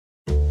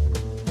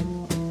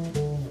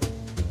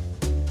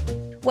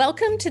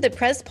Welcome to the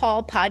Pres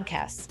Paul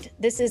podcast.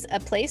 This is a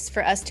place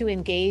for us to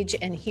engage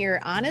and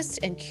hear honest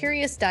and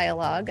curious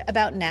dialogue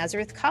about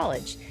Nazareth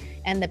College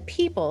and the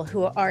people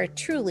who are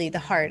truly the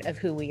heart of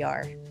who we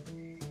are.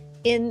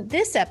 In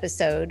this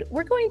episode,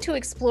 we're going to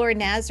explore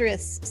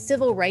Nazareth's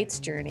civil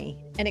rights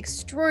journey, an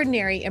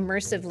extraordinary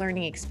immersive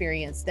learning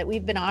experience that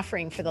we've been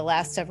offering for the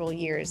last several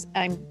years.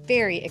 I'm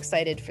very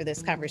excited for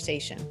this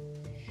conversation.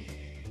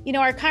 You know,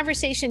 our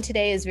conversation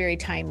today is very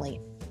timely,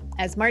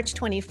 as March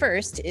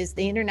 21st is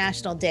the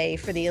International Day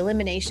for the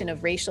Elimination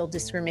of Racial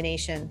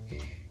Discrimination,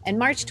 and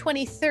March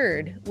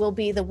 23rd will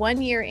be the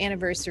one-year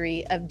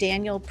anniversary of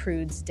Daniel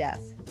Prude's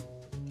death.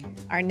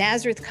 Our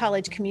Nazareth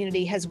College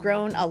community has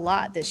grown a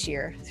lot this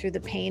year through the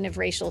pain of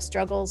racial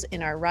struggles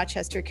in our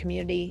Rochester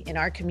community, in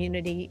our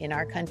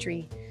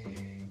country,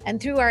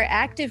 and through our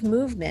active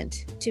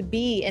movement to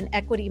be an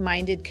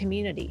equity-minded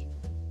community,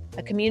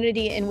 a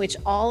community in which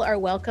all are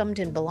welcomed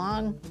and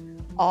belong,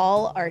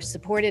 all are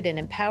supported and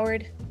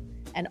empowered,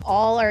 and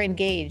all are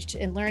engaged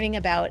in learning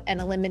about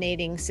and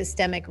eliminating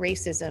systemic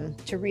racism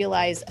to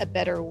realize a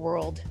better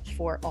world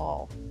for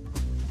all.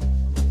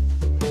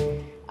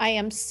 I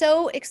am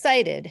so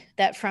excited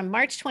that from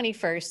March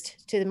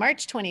 21st to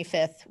March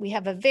 25th, we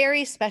have a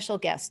very special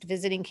guest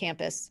visiting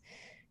campus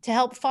to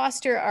help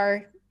foster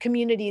our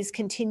community's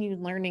continued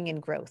learning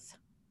and growth.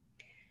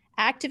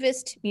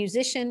 Activist,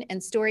 musician,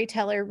 and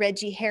storyteller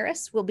Reggie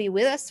Harris will be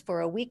with us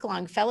for a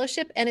week-long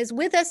fellowship and is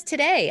with us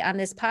today on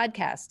this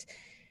podcast.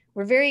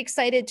 We're very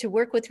excited to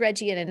work with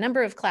Reggie in a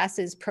number of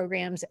classes,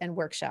 programs, and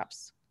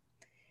workshops.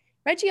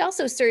 Reggie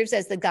also serves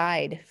as the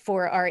guide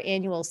for our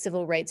annual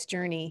Civil Rights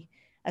Journey,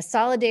 a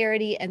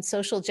solidarity and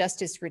social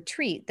justice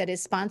retreat that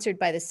is sponsored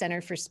by the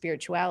Center for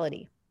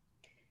Spirituality.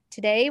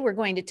 Today, we're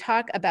going to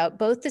talk about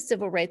both the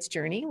Civil Rights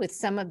Journey with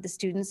some of the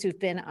students who've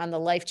been on the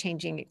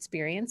life-changing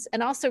experience,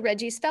 and also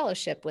Reggie's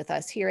fellowship with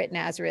us here at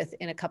Nazareth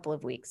in a couple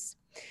of weeks.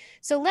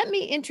 So let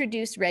me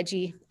introduce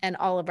Reggie and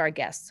all of our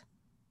guests.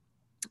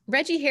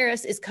 Reggie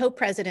Harris is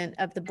co-president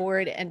of the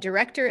board and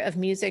director of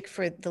music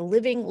for the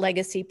Living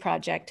Legacy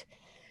Project,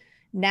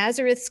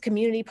 Nazareth's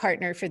community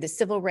partner for the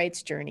Civil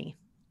Rights Journey.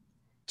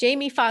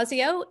 Jamie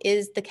Fazio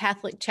is the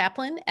Catholic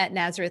chaplain at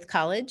Nazareth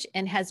College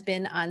and has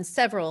been on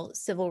several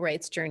civil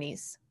rights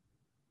journeys.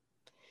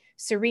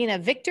 Serena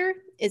Victor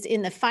is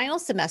in the final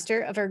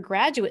semester of her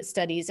graduate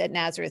studies at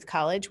Nazareth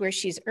College, where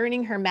she's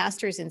earning her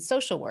master's in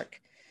social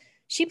work.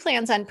 She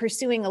plans on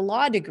pursuing a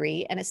law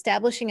degree and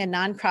establishing a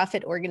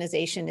nonprofit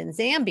organization in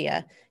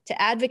Zambia to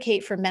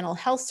advocate for mental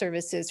health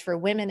services for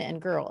women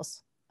and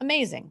girls.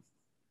 Amazing.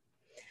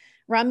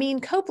 Ramin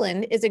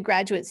Copeland is a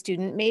graduate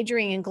student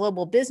majoring in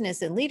global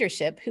business and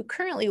leadership who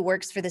currently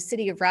works for the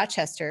city of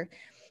Rochester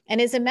and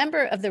is a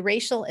member of the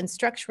Racial and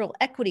Structural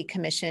Equity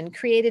Commission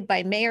created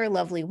by Mayor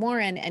Lovely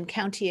Warren and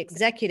County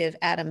Executive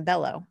Adam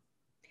Bello.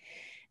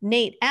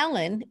 Nate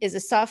Allen is a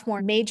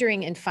sophomore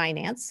majoring in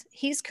finance.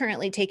 He's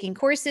currently taking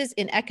courses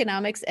in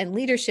economics and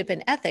leadership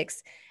and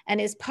ethics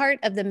and is part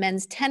of the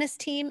men's tennis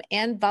team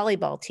and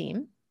volleyball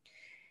team.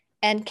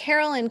 And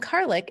Carolyn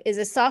Karlick is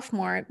a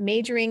sophomore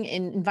majoring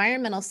in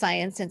environmental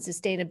science and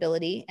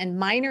sustainability and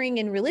minoring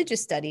in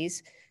religious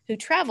studies who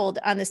traveled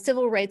on the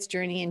civil rights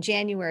journey in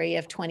January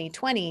of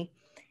 2020.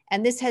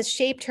 And this has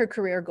shaped her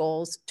career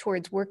goals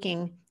towards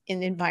working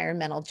in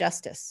environmental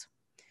justice.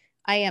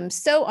 I am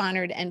so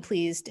honored and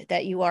pleased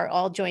that you are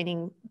all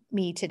joining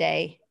me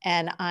today,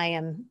 and I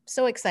am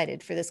so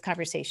excited for this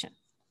conversation.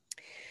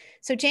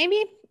 So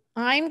Jamie,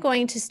 I'm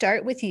going to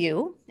start with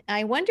you.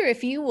 I wonder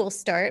if you will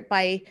start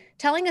by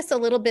telling us a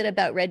little bit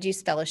about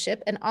Reggie's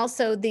fellowship and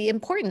also the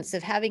importance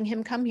of having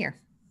him come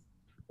here.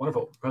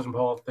 Wonderful. President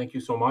Paul, thank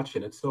you so much,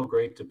 and it's so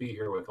great to be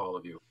here with all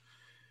of you.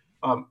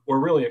 We're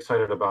really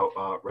excited about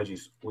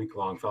Reggie's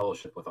week-long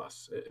fellowship with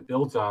us. It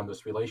builds on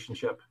this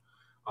relationship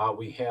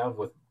we have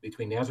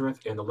between Nazareth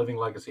and the Living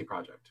Legacy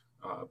Project.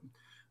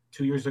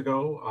 2 years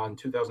ago, in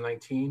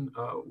 2019,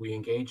 we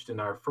engaged in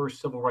our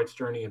first civil rights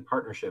journey in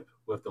partnership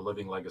with the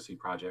Living Legacy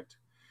Project,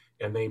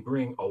 and they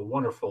bring a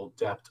wonderful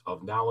depth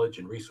of knowledge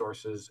and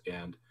resources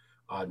and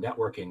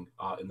networking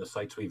in the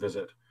sites we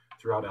visit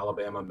throughout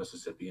Alabama,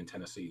 Mississippi, and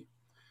Tennessee.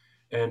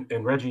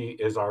 And Reggie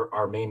is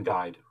our main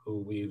guide who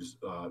weaves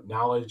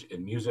knowledge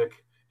and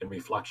music and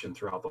reflection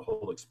throughout the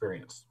whole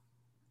experience.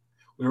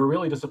 We were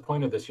really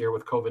disappointed this year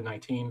with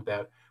COVID-19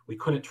 that we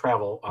couldn't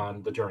travel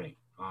on the journey,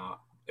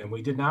 and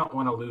we did not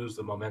want to lose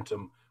the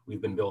momentum we've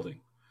been building.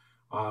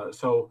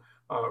 So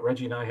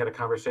Reggie and I had a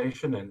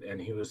conversation, and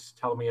he was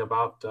telling me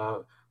about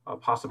a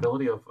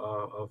possibility of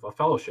a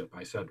fellowship.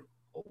 I said,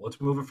 well,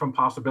 let's move it from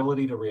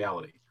possibility to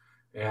reality,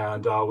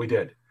 and we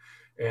did.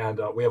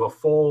 And we have a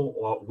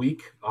full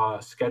week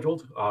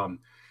scheduled. I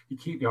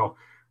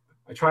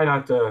try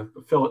not to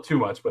fill it too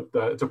much, but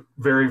it's a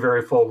very,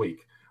 very full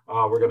week.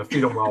 We're going to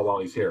feed him well while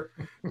he's here.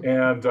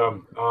 And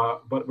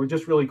but we're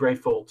just really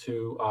grateful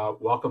to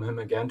welcome him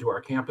again to our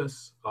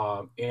campus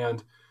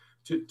and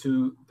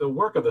to the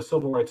work of the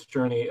Civil Rights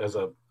Journey as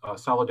a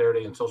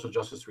solidarity and social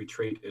justice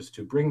retreat is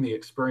to bring the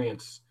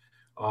experience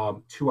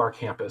to our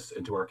campus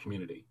and to our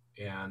community.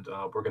 And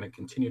we're going to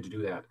continue to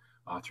do that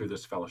through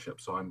this fellowship.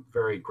 So I'm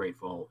very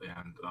grateful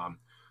and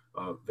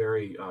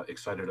very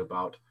excited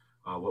about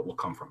what will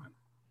come from it.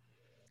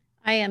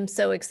 I am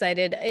so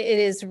excited. It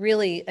is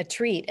really a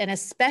treat, and a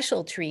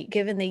special treat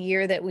given the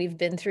year that we've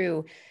been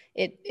through.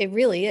 It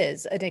really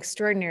is an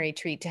extraordinary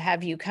treat to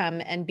have you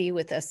come and be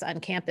with us on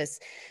campus.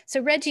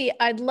 So Reggie,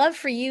 I'd love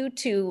for you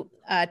to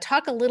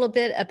talk a little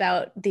bit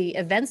about the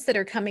events that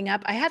are coming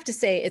up. I have to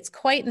say it's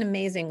quite an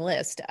amazing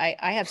list. I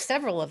have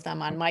several of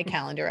them on my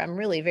calendar. I'm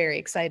really very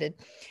excited.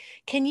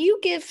 Can you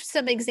give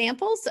some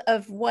examples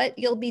of what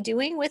you'll be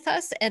doing with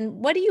us, and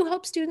what do you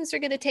hope students are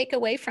going to take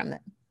away from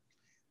it?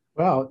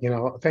 Well,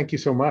 thank you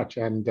so much.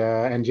 And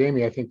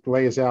Jamie, I think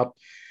lays out,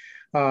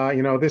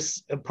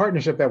 this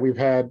partnership that we've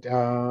had,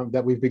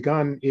 that we've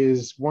begun,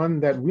 is one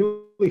that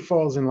really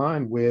falls in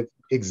line with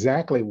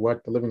exactly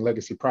what the Living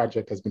Legacy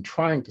Project has been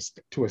trying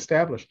to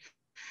establish.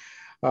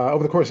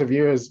 Over the course of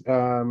years,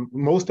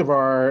 most of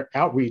our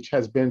outreach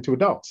has been to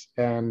adults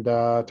and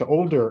to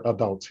older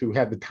adults who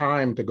had the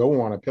time to go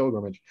on a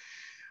pilgrimage.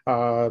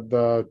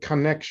 The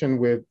connection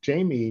with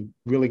Jamie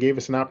really gave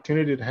us an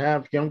opportunity to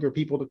have younger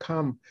people to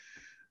come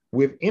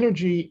with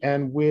energy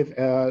and with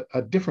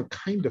a different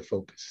kind of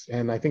focus.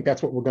 And I think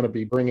that's what we're going to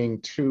be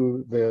bringing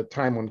to the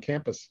time on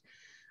campus.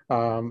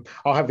 I'll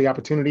have the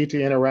opportunity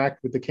to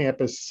interact with the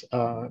campus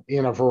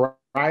in a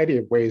variety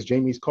of ways.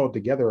 Jamie's called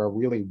together a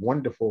really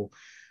wonderful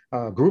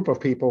group of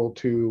people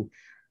to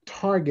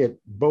target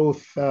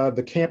both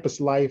the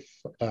campus life,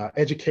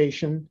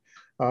 education,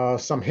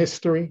 some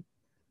history,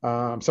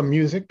 some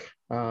music.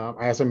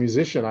 As a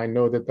musician, I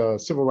know that the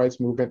civil rights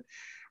movement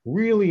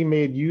really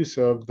made use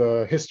of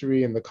the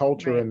history and the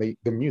culture, right, and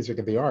the music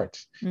and the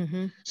arts.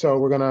 Mm-hmm. So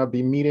we're going to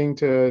be meeting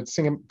to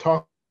sing and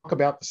talk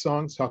about the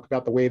songs, talk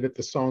about the way that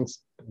the songs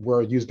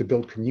were used to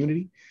build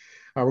community.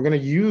 We're going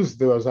to use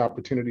those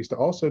opportunities to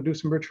also do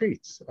some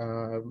retreats.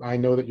 I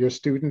know that your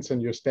students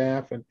and your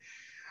staff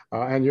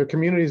and your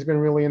community has been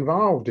really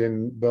involved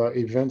in the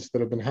events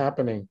that have been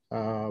happening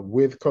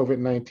with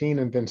COVID-19,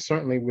 and then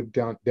certainly with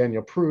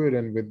Daniel Pruitt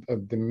and with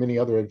the many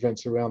other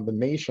events around the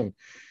nation.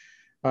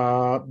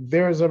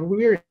 There's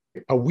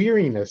a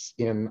weariness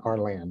in our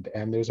land,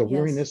 and there's a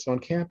weariness on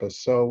campus.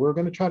 So we're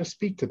going to try to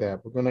speak to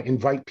that. We're going to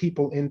invite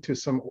people into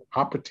some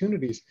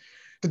opportunities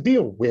to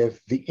deal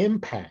with the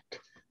impact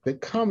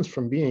that comes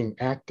from being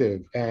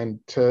active and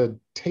to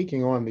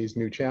taking on these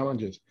new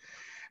challenges.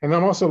 And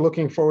I'm also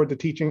looking forward to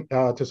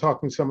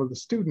talking to some of the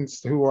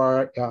students who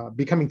are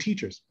becoming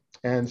teachers,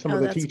 and some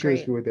of the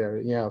teachers who are there.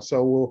 Yeah,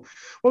 so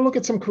we'll look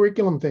at some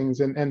curriculum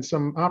things and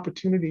some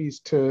opportunities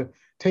to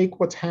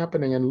take what's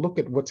happening and look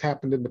at what's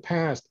happened in the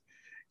past,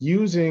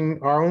 using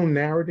our own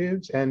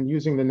narratives and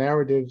using the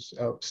narratives,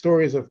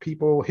 stories of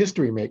people,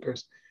 history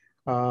makers,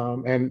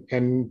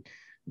 and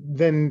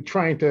then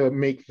trying to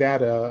make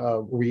that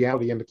a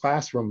reality in the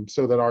classroom,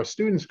 so that our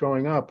students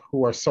growing up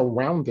who are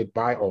surrounded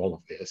by all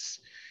of this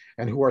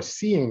and who are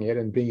seeing it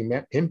and being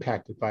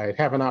impacted by it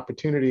have an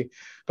opportunity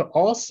to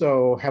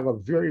also have a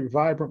very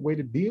vibrant way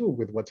to deal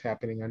with what's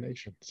happening in our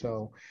nation.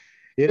 So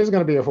it is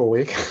going to be a full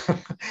week.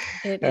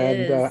 It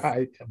is.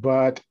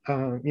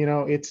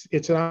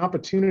 It's an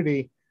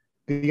opportunity.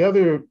 The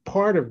other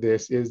part of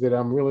this is that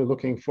I'm really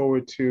looking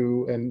forward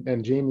to,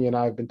 and Jamie and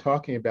I have been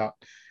talking about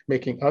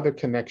making other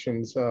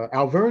connections.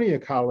 Alvernia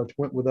College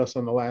went with us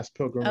on the last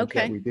pilgrimage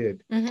that we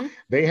did. Mm-hmm.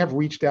 They have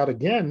reached out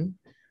again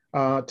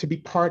to be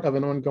part of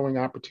an ongoing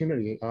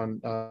opportunity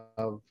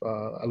of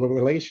a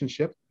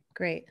relationship.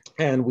 Great.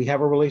 And we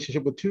have a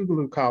relationship with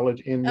Tougaloo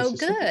College in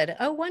Mississippi. Oh, good.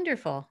 Oh,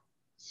 wonderful.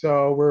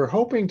 So we're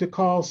hoping to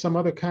call some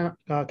other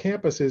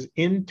campuses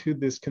into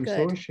this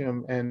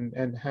consortium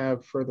and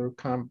have further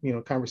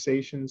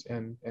conversations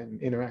and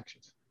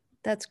interactions.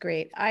 That's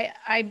great.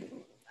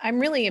 I'm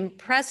really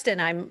impressed,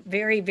 and I'm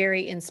very,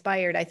 very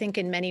inspired. I think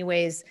in many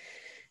ways,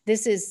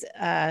 this is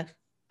a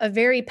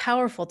very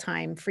powerful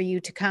time for you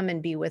to come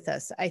and be with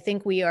us. I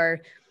think we are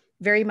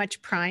very much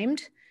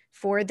primed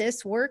for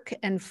this work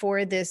and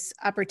for this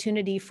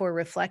opportunity for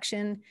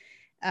reflection.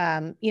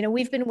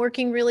 We've been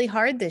working really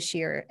hard this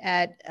year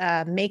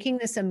at making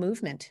this a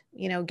movement,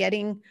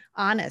 getting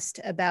honest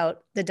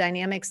about the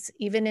dynamics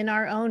even in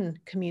our own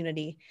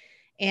community.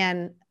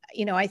 And,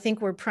 I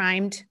think we're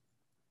primed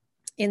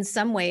in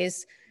some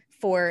ways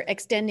for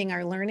extending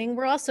our learning.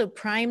 We're also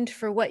primed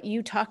for what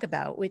you talk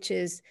about, which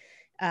is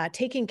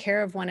taking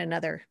care of one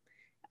another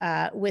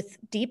with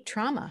deep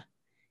trauma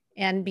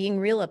and being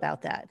real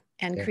about that,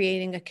 and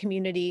creating a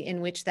community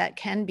in which that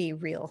can be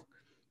real,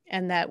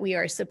 and that we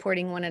are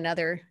supporting one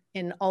another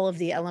in all of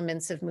the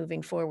elements of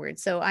moving forward.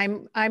 So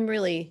I'm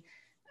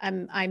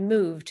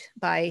moved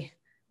by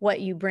what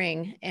you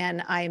bring,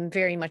 and I'm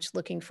very much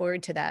looking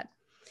forward to that.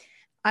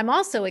 I'm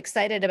also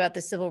excited about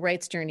the civil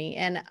rights journey,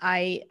 and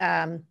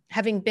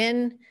having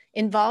been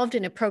involved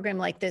in a program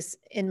like this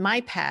in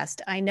my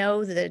past, I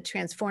know the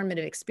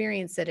transformative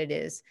experience that it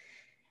is.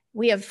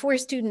 We have 4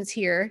 students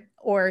here,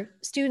 or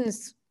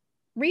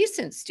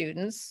recent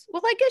students.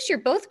 Well, I guess you're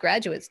both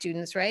graduate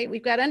students, right?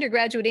 We've got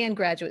undergraduate and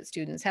graduate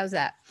students. How's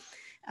that?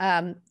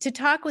 to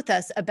talk with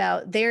us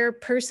about their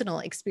personal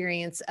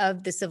experience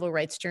of the civil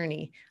rights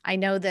journey. I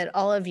know that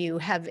all of you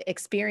have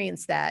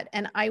experienced that.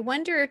 And I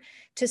wonder,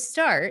 to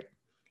start,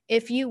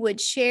 if you would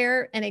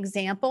share an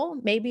example.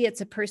 Maybe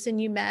it's a person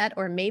you met,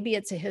 or maybe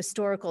it's a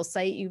historical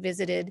site you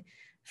visited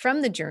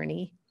from the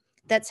journey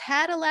that's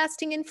had a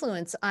lasting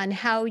influence on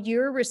how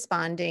you're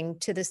responding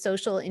to the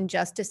social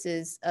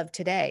injustices of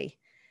today.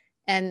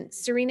 And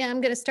Serena,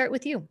 I'm going to start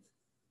with you.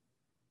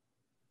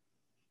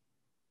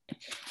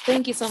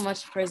 Thank you so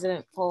much,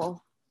 President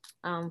Paul,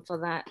 for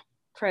that.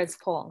 Pres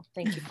Paul,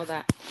 thank you for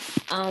that.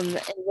 And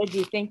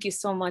Reggie, thank you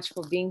so much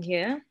for being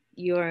here.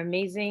 You're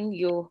amazing.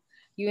 You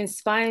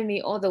inspire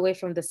me all the way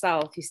from the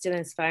South. You still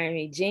inspire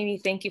me. Jamie,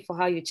 thank you for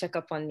how you check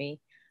up on me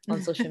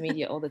on social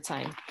media all the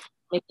time,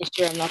 making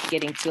sure I'm not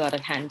getting too out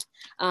of hand.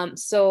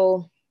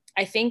 So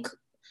I think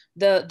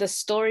the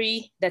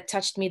story that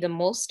touched me the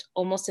most,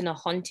 almost in a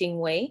haunting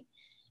way,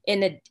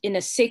 in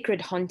a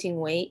sacred haunting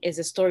way, is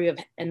the story of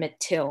Emmett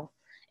Till.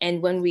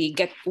 And when we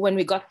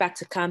got back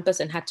to campus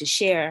and had to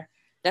share,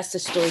 that's the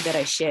story that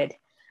I shared.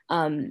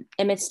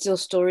 Emmett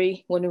Till's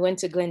story, when we went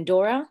to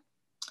Glendora,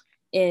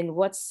 in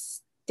what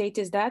state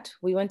is that?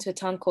 We went to a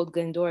town called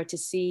Glendora to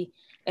see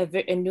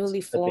a newly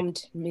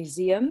formed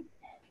museum.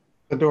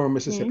 Glendora,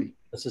 Mississippi.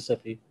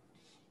 Mississippi.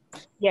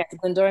 Yes,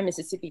 Glendora,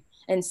 Mississippi.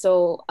 And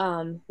so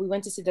we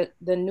went to see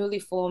the newly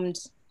formed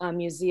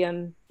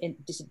museum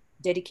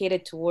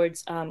dedicated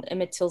towards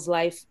Emmett Till's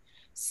life,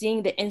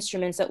 seeing the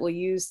instruments that were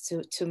used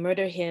to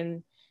murder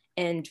him.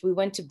 And we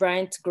went to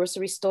Bryant's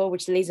grocery store,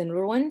 which lays in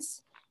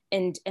ruins,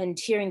 and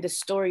hearing the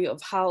story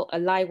of how a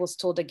lie was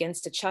told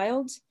against a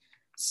child.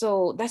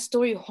 So that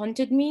story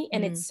haunted me,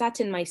 and it sat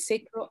in my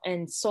sacral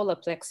and solar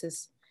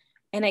plexus.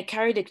 And I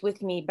carried it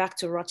with me back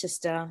to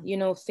Rochester,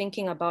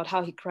 thinking about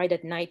how he cried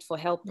at night for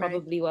help,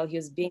 probably while he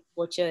was being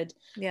tortured,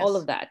 all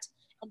of that.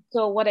 And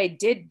so what I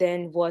did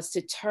then was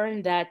to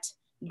turn that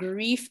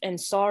grief and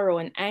sorrow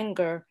and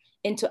anger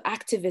into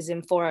activism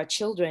for our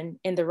children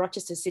in the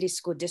Rochester City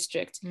School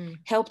District,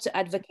 help to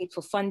advocate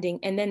for funding.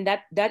 And then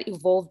that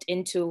evolved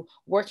into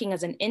working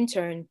as an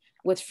intern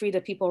with Free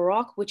the People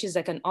Rock, which is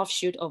like an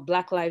offshoot of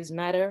Black Lives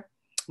Matter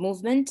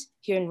movement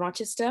here in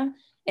Rochester.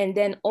 And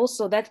then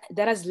also that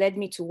has led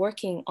me to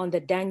working on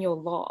the Daniel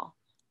Law.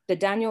 The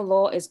Daniel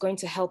Law is going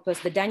to help us,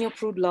 the Daniel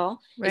Prude Law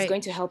is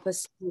going to help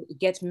us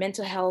get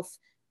mental health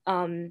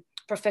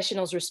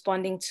professionals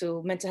responding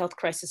to mental health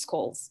crisis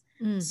calls.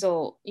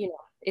 So,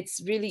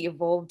 it's really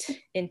evolved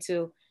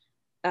into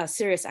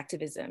serious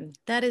activism.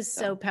 That is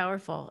so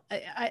powerful.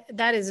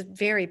 That is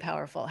very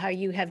powerful, how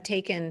you have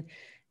taken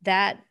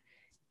that,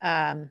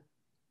 I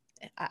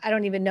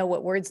don't even know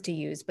what words to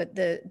use, but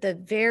the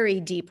very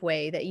deep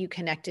way that you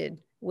connected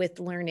with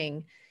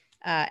learning,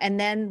 and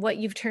then what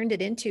you've turned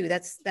it into,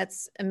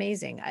 that's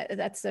amazing.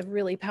 That's a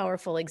really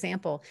powerful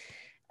example.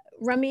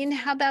 Ramin,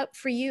 how about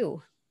for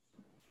you?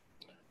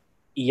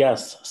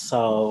 Yes.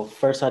 So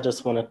first, I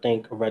just want to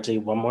thank Reggie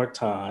one more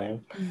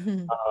time.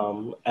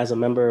 As a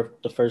member of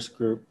the first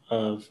group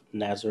of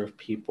Nazareth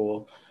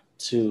people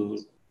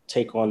to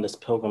take on this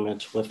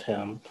pilgrimage with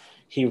him,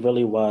 he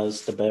really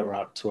was the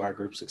bedrock to our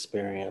group's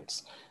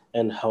experience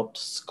and helped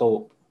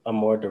scope a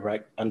more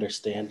direct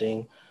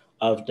understanding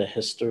of the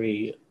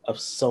history of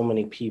so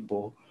many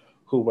people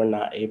who were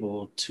not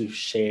able to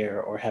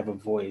share or have a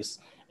voice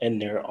in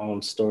their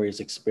own stories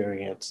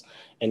experience.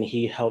 And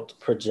he helped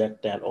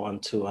project that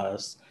onto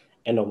us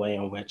in a way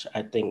in which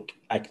I think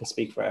I can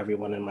speak for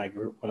everyone in my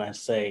group when I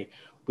say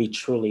we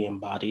truly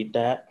embodied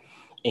that.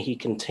 And he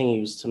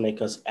continues to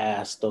make us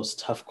ask those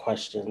tough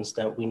questions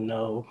that we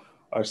know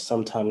are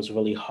sometimes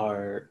really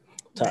hard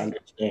to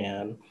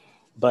understand.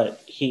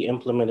 But he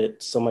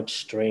implemented so much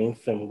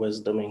strength and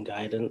wisdom and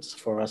guidance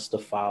for us to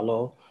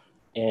follow.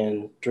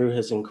 And through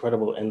his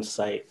incredible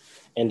insight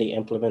in the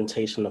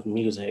implementation of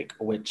music,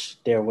 which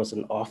there was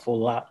an awful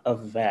lot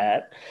of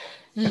that,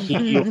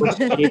 he was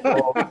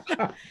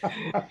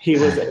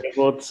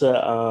able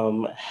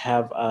to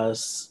have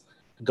us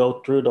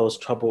go through those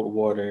troubled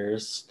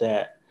waters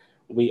that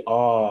we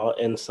all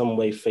in some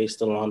way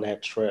faced along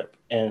that trip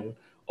and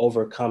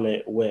overcome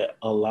it with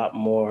a lot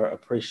more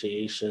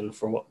appreciation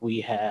for what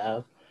we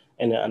have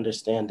and an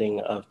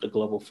understanding of the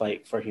global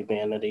fight for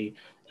humanity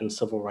and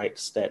civil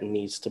rights that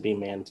needs to be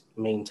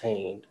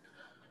maintained.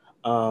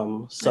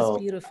 That's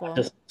beautiful.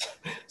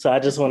 I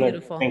just want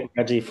to thank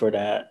Reggie for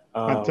that.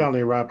 I'm telling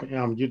you, Rob,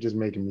 you're just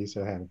making me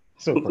so happy.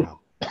 So proud.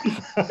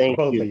 Thank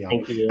Both you. of y'all.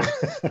 Thank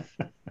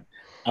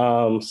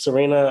you.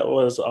 Serena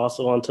was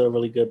also onto a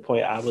really good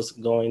point. I was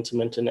going to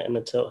mention the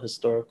Emmett Till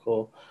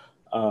Historical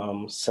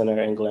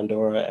Center in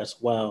Glendora as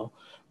well.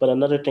 But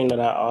another thing that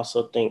I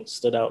also think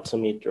stood out to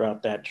me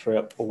throughout that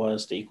trip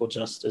was the Equal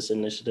Justice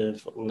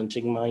Initiative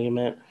lynching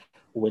monument,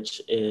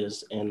 which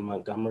is in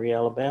Montgomery,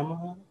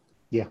 Alabama.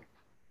 Yeah.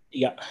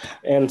 Yeah.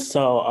 And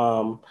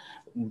so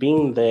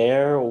being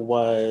there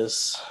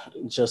was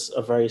just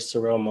a very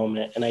surreal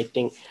moment. And I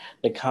think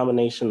the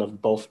combination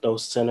of both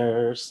those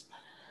centers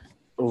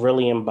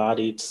really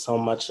embodied so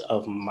much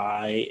of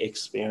my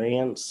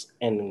experience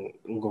and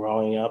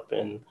growing up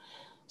and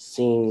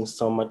seeing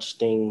so many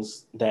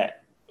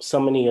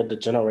of the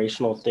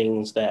generational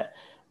things that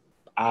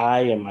I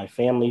and my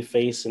family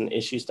face and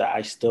issues that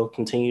I still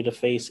continue to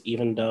face,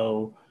 even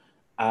though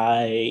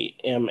I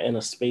am in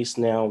a space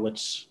now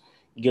which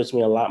gives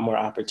me a lot more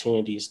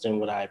opportunities than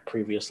what I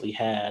previously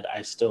had.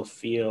 I still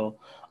feel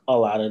a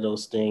lot of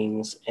those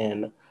things,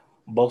 and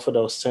both of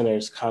those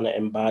centers kind of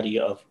embody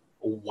of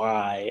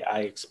why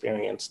I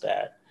experienced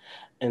that.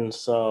 And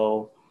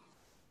so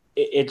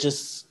it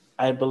just,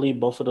 I believe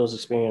both of those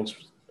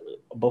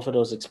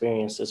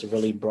experiences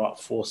really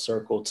brought full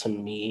circle to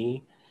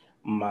me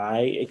my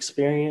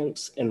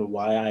experience and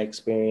why I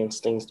experience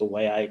things the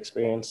way I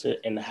experience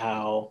it, and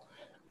how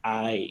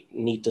I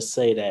need to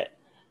say that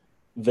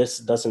this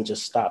doesn't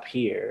just stop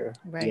here.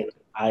 Right.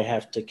 I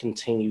have to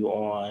continue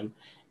on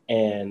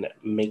and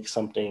make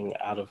something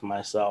out of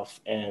myself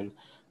and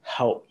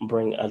help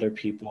bring other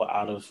people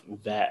out of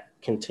that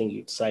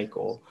continued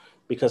cycle.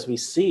 Because we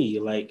see,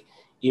 like,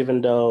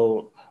 even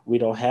though we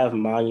don't have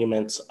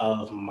monuments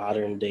of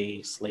modern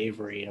day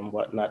slavery and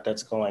whatnot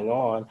that's going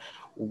on,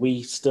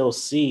 we still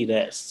see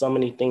that so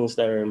many things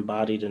that are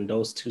embodied in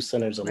those two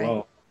centers alone.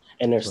 Right.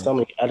 And there's Right. so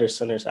many other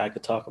centers I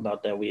could talk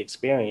about that we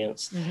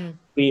experienced,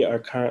 we are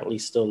currently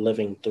still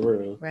living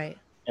through. Right.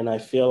 And I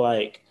feel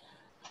like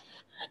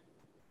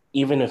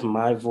even if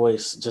my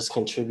voice just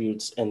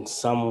contributes in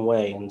some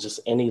way and just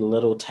any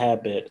little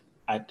tad bit,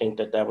 I think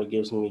that that would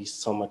give me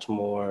so much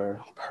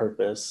more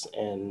purpose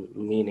and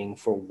meaning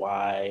for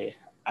why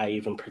I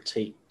even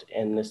partake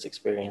in this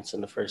experience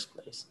in the first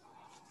place.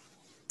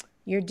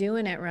 You're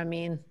doing it,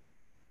 Ramin.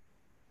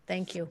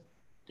 Thank you.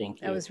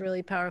 Thank you. That was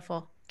really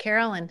powerful.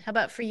 Carolyn, how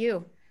about for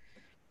you?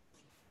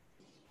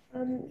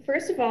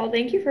 First of all,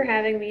 thank you for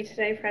having me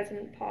today,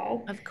 President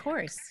Paul. Of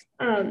course.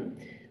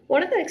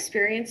 One of the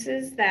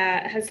experiences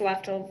that has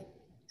left a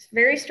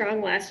very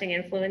strong lasting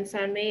influence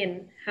on me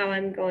and how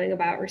I'm going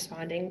about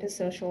responding to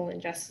social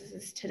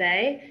injustices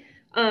today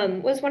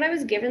was when I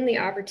was given the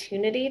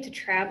opportunity to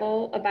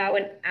travel about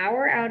an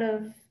hour out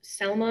of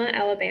Selma,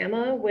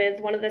 Alabama, with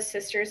one of the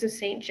Sisters of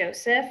St.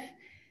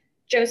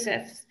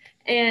 Joseph's,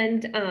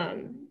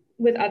 and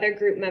with other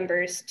group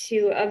members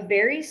to a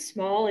very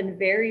small and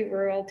very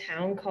rural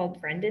town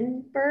called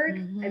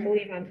Brandenburg. I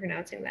believe I'm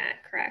pronouncing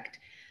that correct.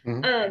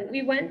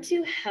 We went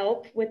to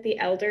help with the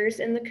elders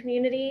in the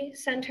community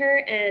center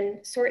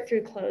and sort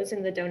through clothes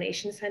in the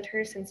donation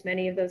center, since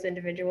many of those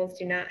individuals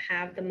do not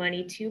have the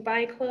money to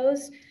buy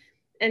clothes.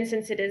 And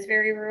since it is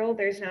very rural,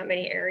 there's not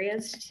many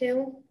areas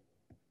to.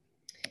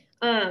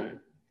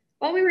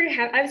 While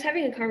I was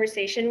having a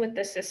conversation with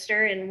the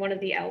sister and one of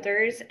the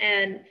elders,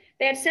 and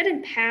they had said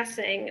in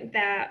passing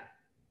that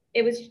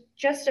it was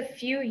just a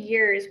few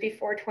years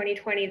before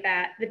 2020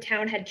 that the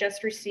town had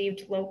just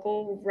received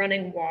local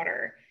running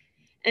water.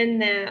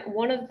 And that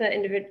one of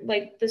the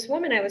like this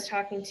woman I was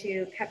talking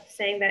to kept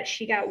saying that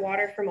she got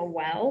water from a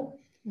well.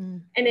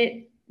 And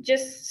it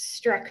just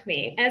struck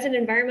me. As an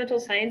environmental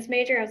science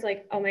major, I was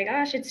like, oh my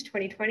gosh, it's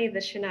 2020.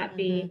 This should not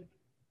be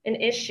an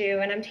issue.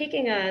 And I'm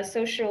taking a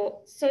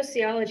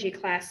sociology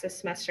class this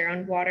semester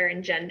on water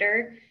and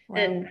gender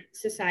and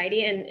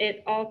society, and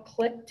it all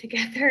clicked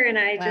together. And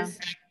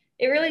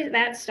it really,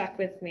 that stuck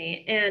with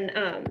me.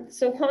 And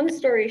so long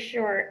story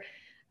short,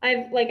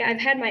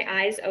 I've had my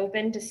eyes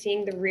open to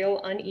seeing the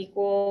real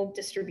unequal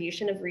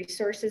distribution of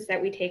resources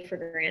that we take for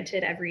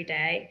granted every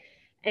day,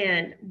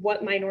 and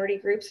what minority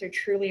groups are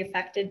truly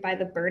affected by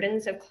the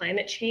burdens of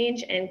climate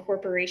change and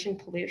corporation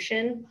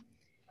pollution.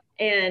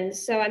 And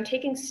so I'm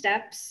taking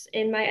steps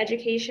in my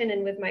education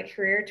and with my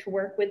career to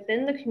work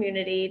within the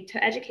community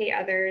to educate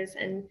others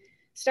and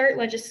start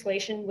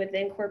legislation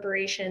within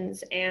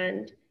corporations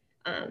and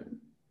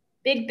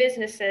big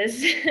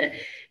businesses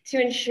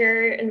to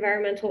ensure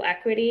environmental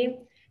equity.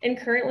 And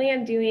currently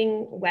I'm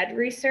doing lead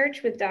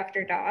research with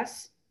Dr.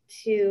 Doss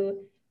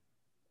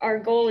our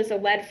goal is a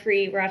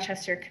lead-free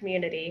Rochester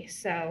community.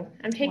 So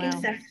I'm taking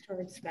steps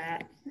towards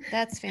that.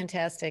 That's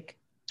fantastic.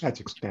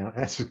 That's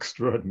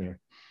extraordinary.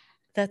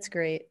 That's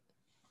great.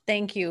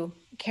 Thank you,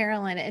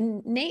 Carolyn.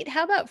 And Nate,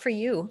 how about for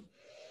you?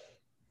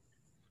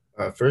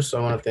 First, I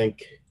want to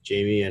thank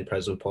Jamie and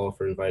President Paul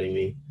for inviting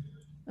me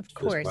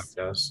to this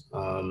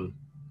podcast.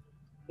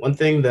 One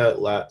thing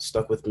that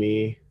stuck with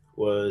me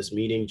was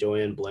meeting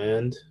Joanne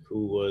Bland,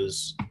 who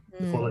was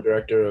the former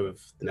director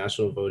of the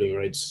National Voting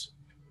Rights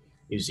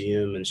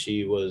Museum, and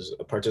she was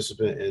a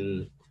participant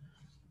in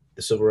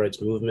the civil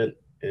rights movement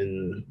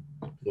and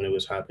when it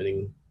was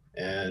happening.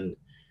 And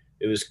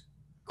it was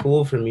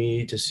cool for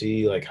me to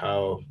see like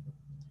how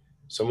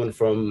someone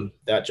from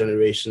that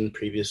generation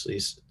previously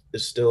is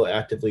still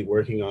actively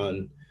working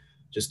on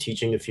just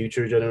teaching the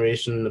future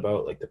generation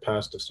about like the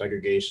past of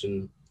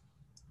segregation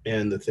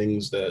and the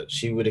things that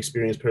she would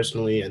experience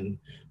personally and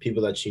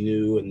people that she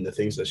knew and the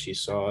things that she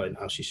saw and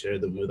how she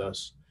shared them with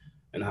us,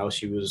 and how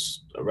she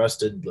was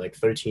arrested like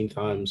 13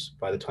 times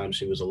by the time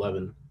she was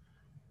 11,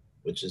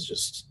 which is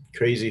just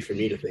crazy for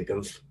me to think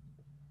of.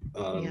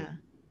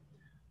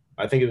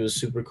 I think it was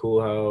super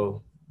cool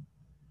how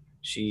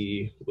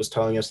she was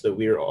telling us that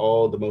we are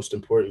all the most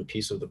important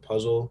piece of the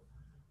puzzle,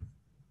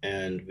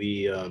 and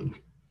we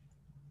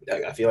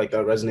I feel like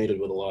that resonated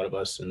with a lot of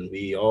us, and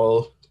we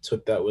all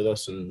took that with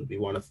us, and we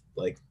want to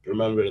like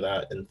remember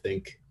that and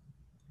think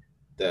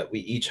that we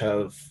each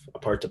have a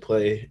part to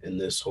play in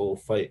this whole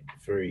fight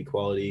for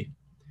equality,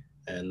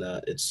 and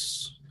that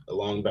it's a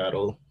long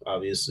battle.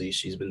 Obviously,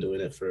 she's been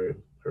doing it for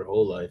her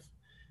whole life,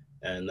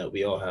 and that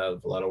we all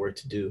have a lot of work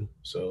to do.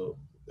 So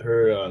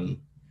her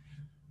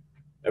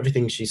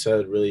everything she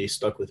said really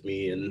stuck with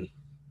me and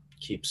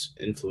keeps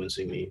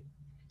influencing me.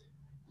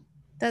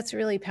 That's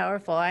really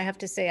powerful. I have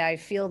to say, I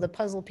feel the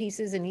puzzle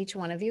pieces in each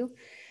one of you,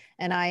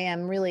 and I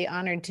am really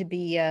honored to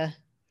be a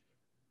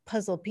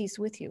puzzle piece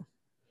with you.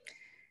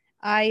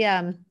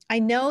 I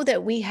know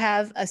that we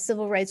have a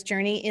civil rights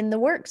journey in the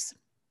works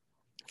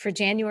for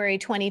January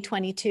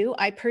 2022.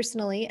 I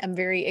personally am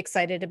very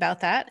excited about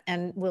that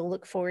and will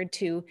look forward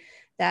to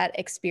that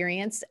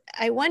experience.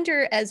 I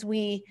wonder, as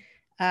we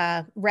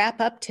wrap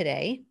up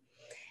today,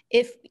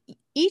 if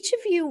each of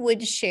you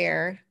would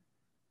share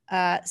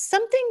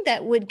something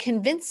that would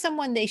convince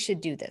someone they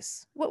should do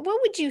this. What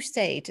would you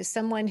say to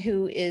someone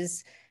who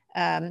is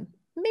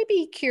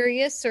maybe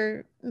curious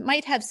or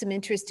might have some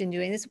interest in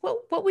doing this?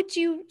 What would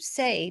you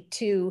say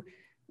to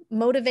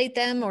motivate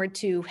them or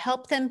to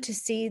help them to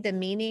see the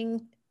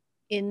meaning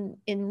in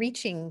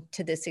reaching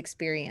to this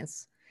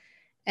experience?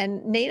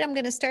 And Nate, I'm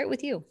going to start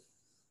with you.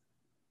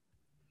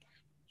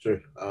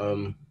 Sure.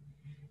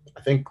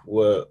 I think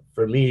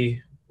for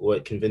me,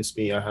 what convinced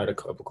me, I had a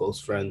couple close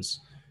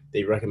friends.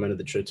 They recommended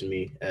the trip to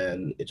me,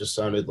 and it just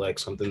sounded like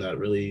something that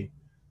really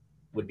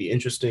would be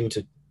interesting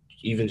to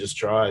even just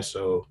try.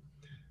 So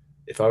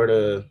if I were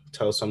to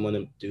tell someone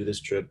to do this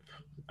trip,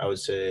 I would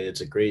say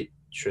it's a great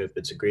trip.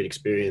 It's a great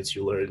experience.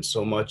 You learn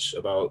so much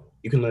about,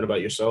 you can learn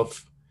about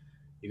yourself.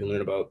 You can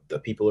learn about the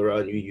people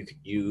around you.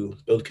 You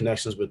build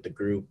connections with the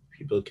group.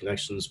 You build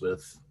connections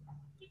with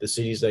the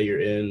cities that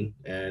you're in,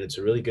 and it's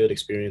a really good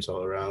experience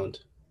all around.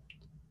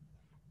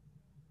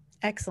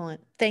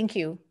 Excellent. Thank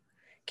you.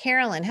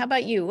 Carolyn, how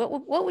about you?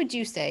 What would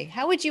you say?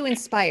 How would you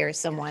inspire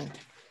someone?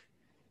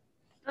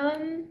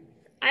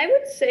 I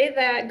would say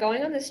that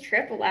going on this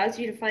trip allows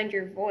you to find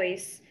your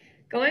voice.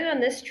 Going on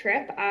this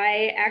trip,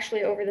 I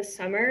actually, over the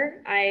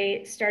summer,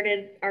 I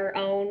started our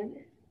own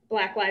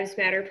Black Lives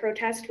Matter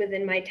protest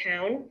within my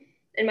town.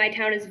 And my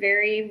town is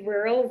very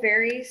rural,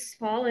 very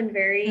small, and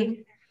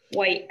very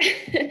white.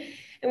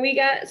 And we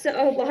got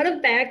a lot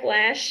of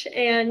backlash,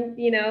 and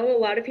a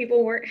lot of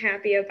people weren't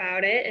happy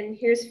about it. And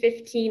here's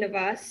 15 of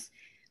us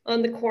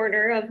on the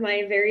corner of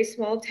my very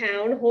small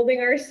town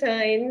holding our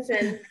signs,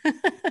 and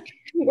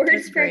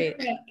words spread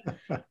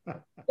quick.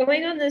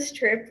 Going on this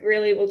trip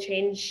really will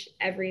change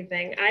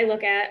everything. I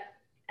look at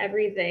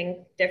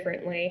everything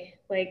differently.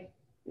 Like,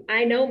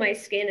 I know my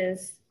skin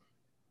is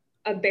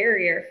a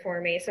barrier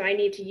for me, so I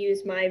need to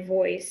use my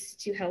voice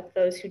to help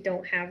those who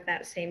don't have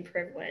that same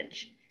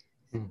privilege.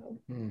 So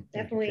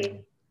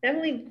definitely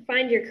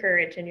find your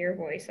courage and your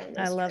voice on this.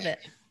 I love it.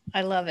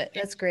 I love it.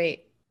 That's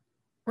great.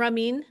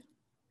 Ramin?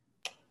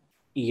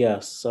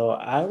 Yes, so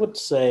I would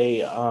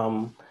say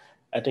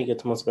I think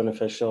it's most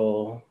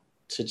beneficial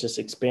to just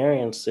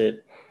experience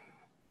it,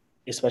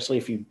 especially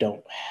if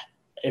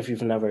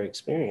you've never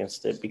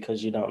experienced it,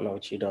 because you don't know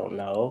what you don't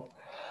know.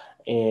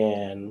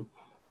 And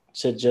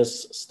to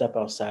just step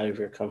outside of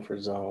your comfort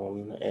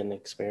zone and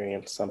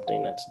experience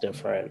something that's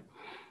different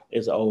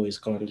is always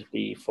going to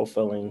be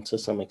fulfilling to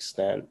some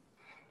extent.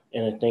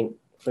 And I think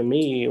for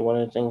me, one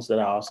of the things that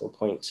I also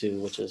point to,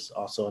 which is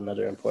also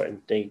another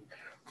important thing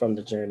from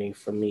the journey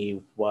for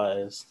me,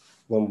 was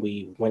when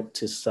we went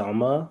to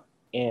Selma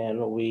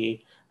and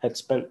we had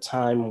spent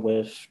time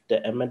with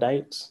the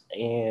Emmedites.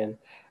 And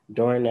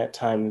during that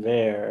time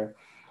there,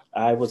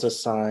 I was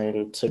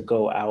assigned to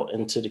go out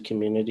into the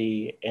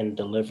community and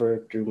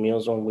deliver through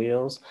Meals on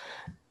Wheels.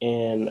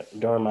 And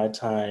during my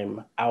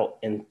time out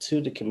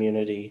into the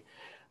community,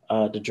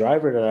 the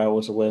driver that I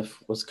was with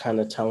was kind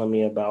of telling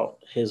me about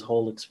his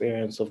whole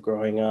experience of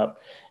growing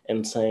up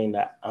and saying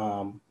that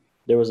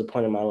there was a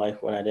point in my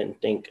life when I didn't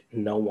think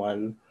no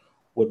one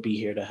would be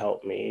here to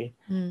help me.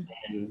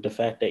 And the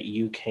fact that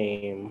you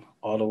came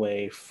all the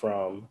way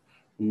from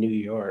New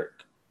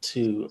York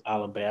to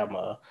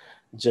Alabama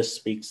just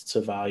speaks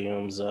to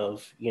volumes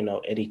of,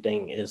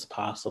 anything is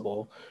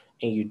possible,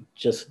 and you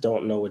just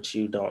don't know what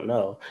you don't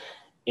know.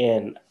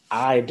 And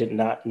I did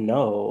not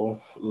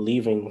know,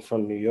 leaving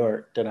from New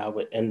York, that I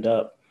would end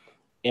up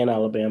in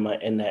Alabama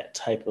in that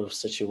type of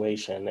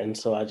situation. And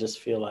so I just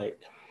feel like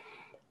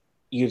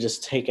you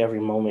just take every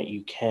moment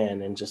you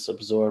can and just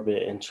absorb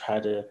it and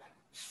try to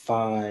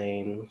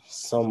find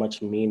so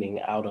much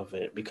meaning out of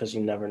it, because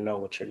you never know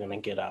what you're going to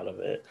get out of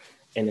it.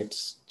 And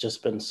it's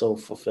just been so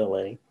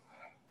fulfilling.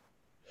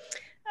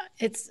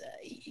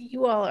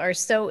 You all are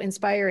so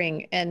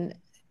inspiring, and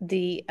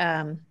the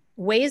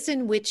ways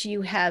in which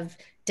you have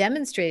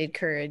demonstrated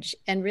courage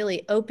and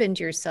really opened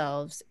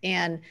yourselves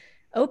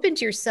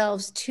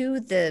to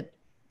the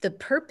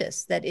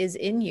purpose that is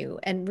in you,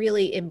 and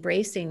really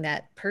embracing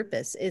that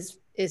purpose is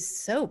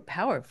so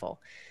powerful.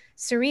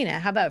 Serena,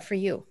 how about for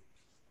you?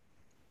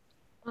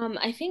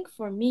 I think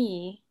for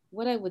me,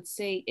 what I would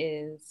say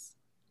is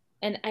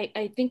And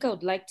I think I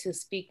would like to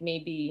speak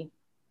maybe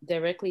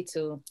directly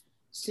to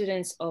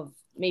students of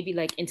maybe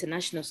like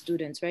international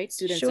students, right?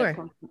 Students Sure. that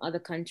come from other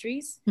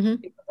countries.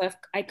 Mhm. Because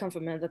I come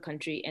from another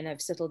country and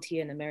I've settled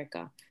here in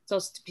America. So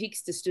it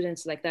speaks to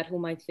students like that who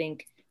might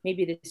think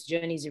maybe this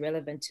journey is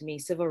irrelevant to me.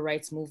 Civil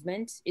rights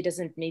movement, it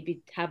doesn't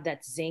maybe have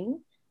that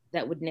zing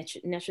that would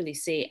naturally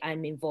say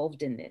I'm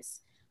involved in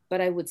this.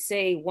 But I would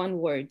say one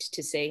word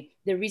to say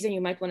the reason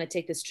you might want to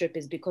take this trip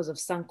is because of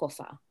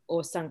Sankofa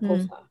or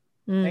Sankofa,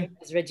 right?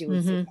 As Reggie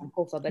would say,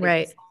 Sankofa, but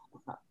Right. it's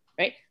Sankofa,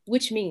 right?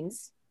 Which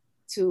means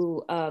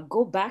to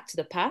go back to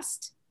the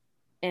past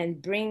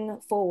and bring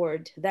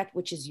forward that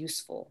which is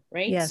useful,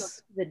 right? Yes.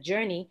 So the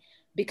journey,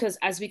 because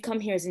as we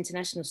come here as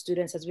international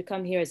students, as we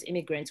come here as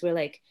immigrants, we're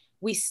like,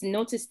 we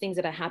notice things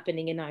that are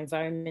happening in our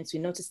environments. We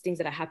notice things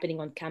that are happening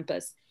on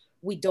campus.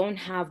 We don't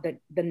have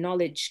the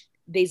knowledge.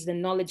 There's the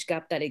knowledge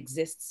gap that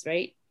exists,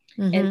 right?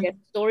 And there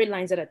are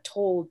storylines that are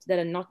told that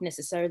are not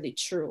necessarily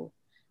true.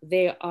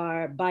 There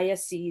are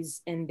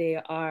biases and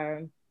there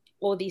are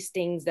all these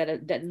things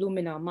that loom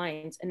in our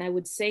minds. And I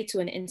would say to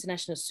an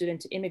international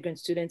student, to immigrant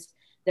students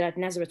that are at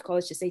Nazareth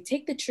College, to say,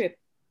 take the trip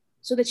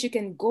so that you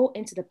can go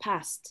into the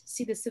past,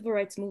 see the civil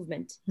rights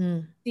movement,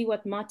 see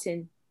what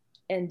Martin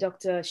and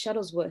Dr.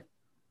 Shuttlesworth,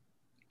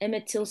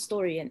 Emmett Till's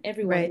story, and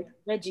everyone, Right.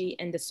 Reggie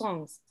and the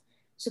songs,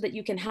 so that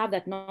you can have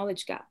that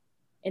knowledge gap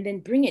and then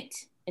bring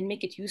it and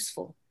make it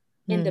useful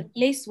in the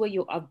place where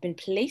you have been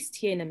placed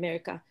here in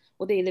America,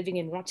 whether you're living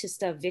in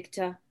Rochester,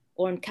 Victor,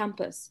 or on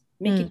campus.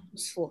 Make it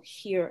useful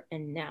here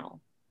and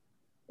now.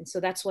 And so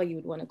that's why you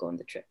would want to go on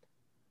the trip.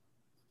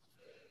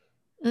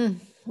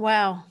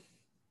 Wow.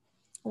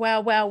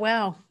 Wow, wow,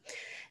 wow.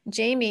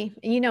 Jamie,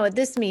 you know what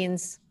this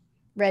means,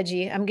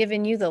 Reggie. I'm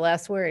giving you the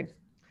last word.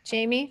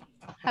 Jamie,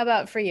 how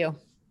about for you?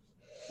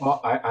 Well,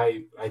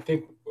 I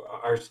think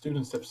our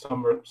students have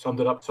summed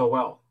it up so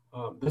well.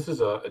 This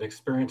is an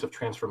experience of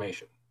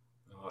transformation.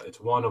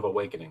 It's one of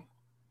awakening.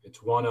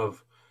 It's one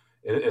of,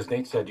 as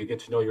Nate said, you get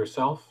to know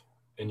yourself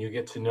and you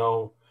get to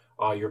know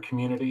your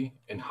community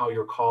and how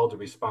you're called to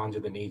respond to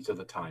the needs of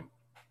the time.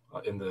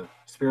 In the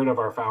spirit of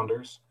our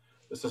founders,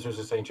 the Sisters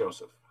of St.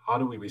 Joseph, how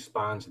do we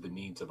respond to the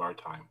needs of our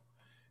time?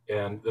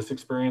 And this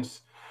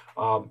experience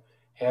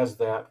has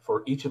that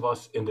for each of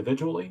us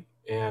individually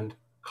and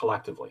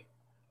collectively.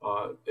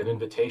 An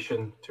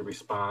invitation to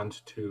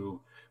respond to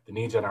the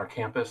needs on our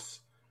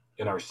campus,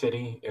 in our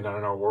city, and in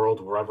our world,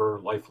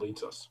 wherever life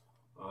leads us.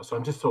 So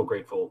I'm just so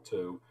grateful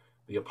to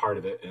be a part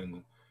of it,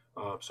 and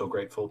so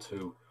grateful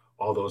to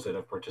all those that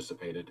have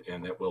participated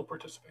and that will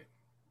participate.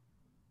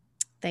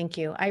 Thank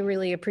you. I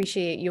really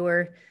appreciate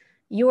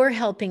your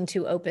helping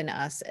to open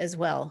us as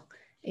well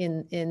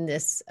in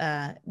this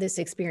this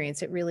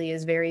experience. It really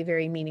is very,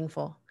 very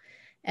meaningful.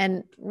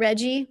 And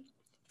Reggie,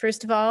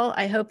 first of all,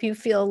 I hope you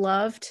feel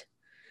loved,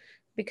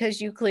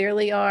 because you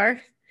clearly are.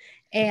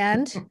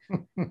 And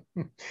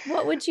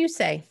what would you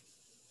say?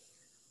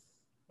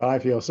 I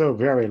feel so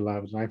very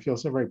loved, and I feel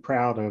so very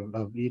proud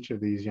of each of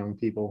these young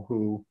people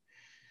who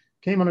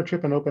came on a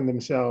trip and opened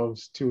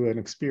themselves to an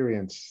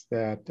experience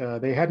that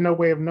they had no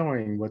way of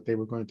knowing what they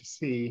were going to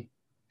see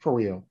for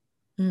real.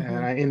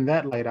 And in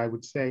that light, I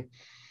would say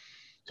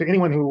to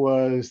anyone who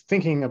was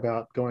thinking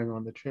about going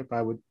on the trip,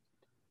 I would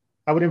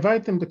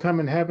invite them to come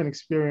and have an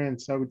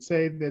experience. I would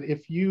say that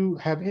if you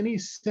have any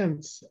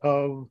sense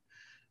of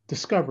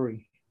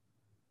discovery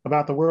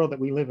about the world that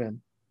we live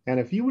in, and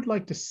if you would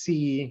like to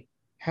see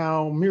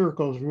how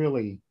miracles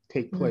really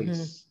take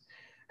place,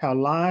 how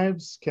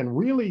lives can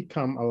really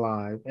come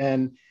alive,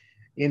 and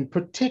in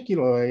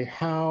particular,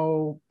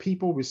 how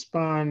people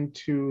respond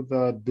to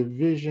the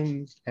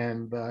divisions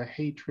and the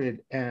hatred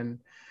and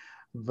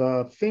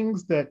the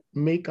things that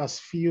make us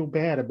feel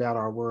bad about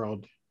our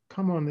world,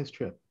 come on this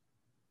trip.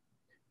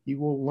 You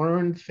will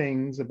learn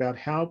things about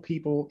how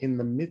people in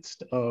the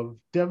midst of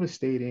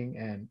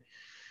devastating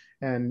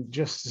and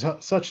just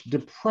such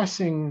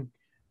depressing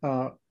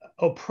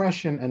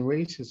oppression and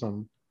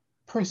racism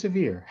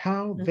persevere,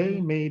 how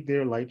they made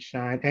their light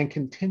shine and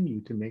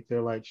continue to make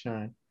their light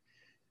shine.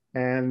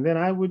 And then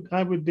I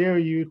would dare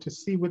you to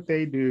see what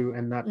they do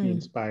and not be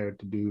inspired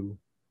to do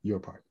your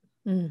part.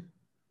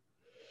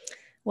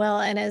 Well,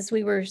 and as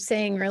we were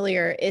saying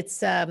earlier,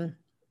 it's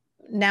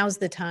now's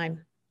the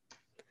time.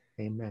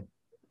 Amen.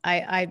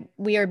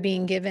 We are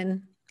being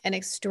given an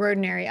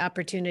extraordinary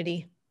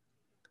opportunity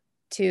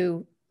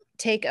to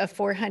take a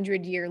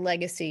 400-year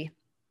legacy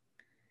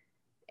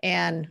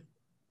and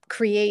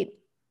create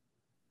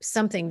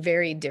something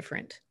very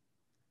different.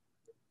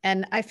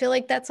 And I feel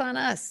like that's on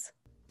us.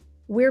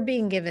 We're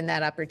being given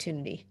that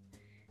opportunity,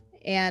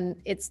 and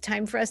it's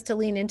time for us to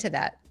lean into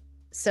that.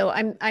 So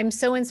I'm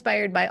so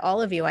inspired by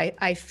all of you.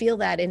 I feel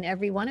that in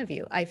every one of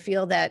you. I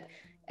feel that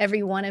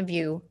every one of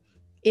you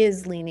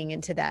is leaning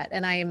into that.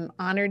 And I am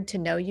honored to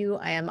know you.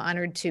 I am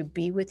honored to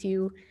be with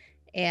you.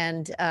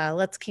 And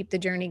let's keep the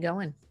journey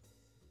going.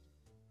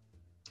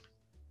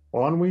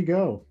 On we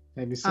go.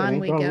 And you said,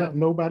 ain't gonna let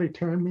nobody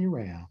turn me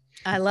around.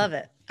 I love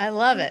it. I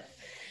love it.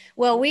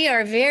 Well, we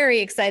are very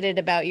excited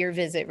about your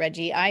visit,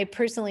 Reggie. I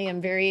personally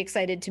am very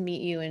excited to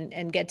meet you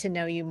and get to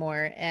know you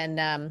more,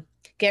 and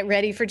get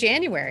ready for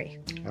January.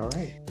 All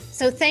right.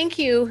 So thank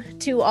you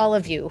to all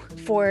of you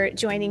for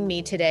joining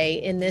me today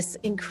in this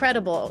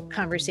incredible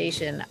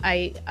conversation.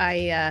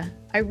 I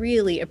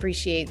really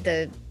appreciate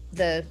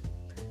the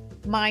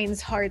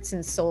minds, hearts,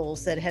 and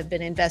souls that have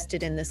been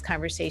invested in this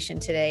conversation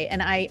today.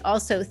 And I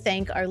also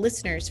thank our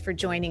listeners for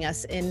joining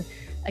us in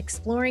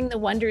exploring the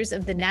wonders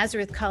of the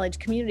Nazareth College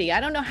community. I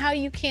don't know how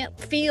you can't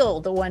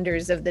feel the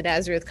wonders of the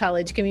Nazareth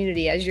College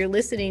community as you're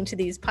listening to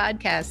these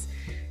podcasts.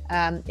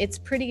 It's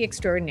pretty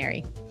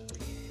extraordinary.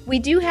 We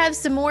do have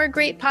some more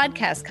great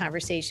podcast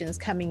conversations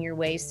coming your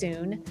way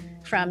soon,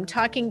 from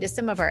talking to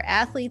some of our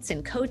athletes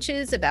and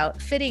coaches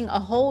about fitting a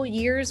whole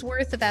year's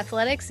worth of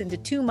athletics into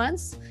 2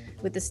 months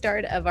with the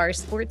start of our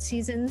sports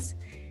seasons,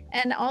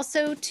 and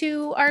also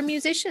to our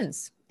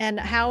musicians and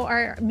how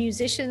our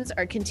musicians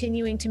are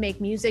continuing to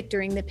make music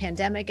during the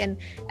pandemic. And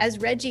as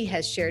Reggie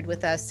has shared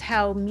with us,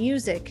 how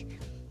music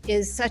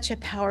is such a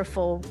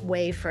powerful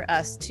way for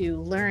us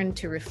to learn,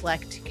 to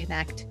reflect, to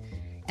connect,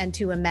 and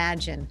to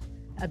imagine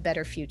a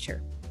better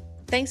future.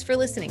 Thanks for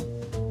listening.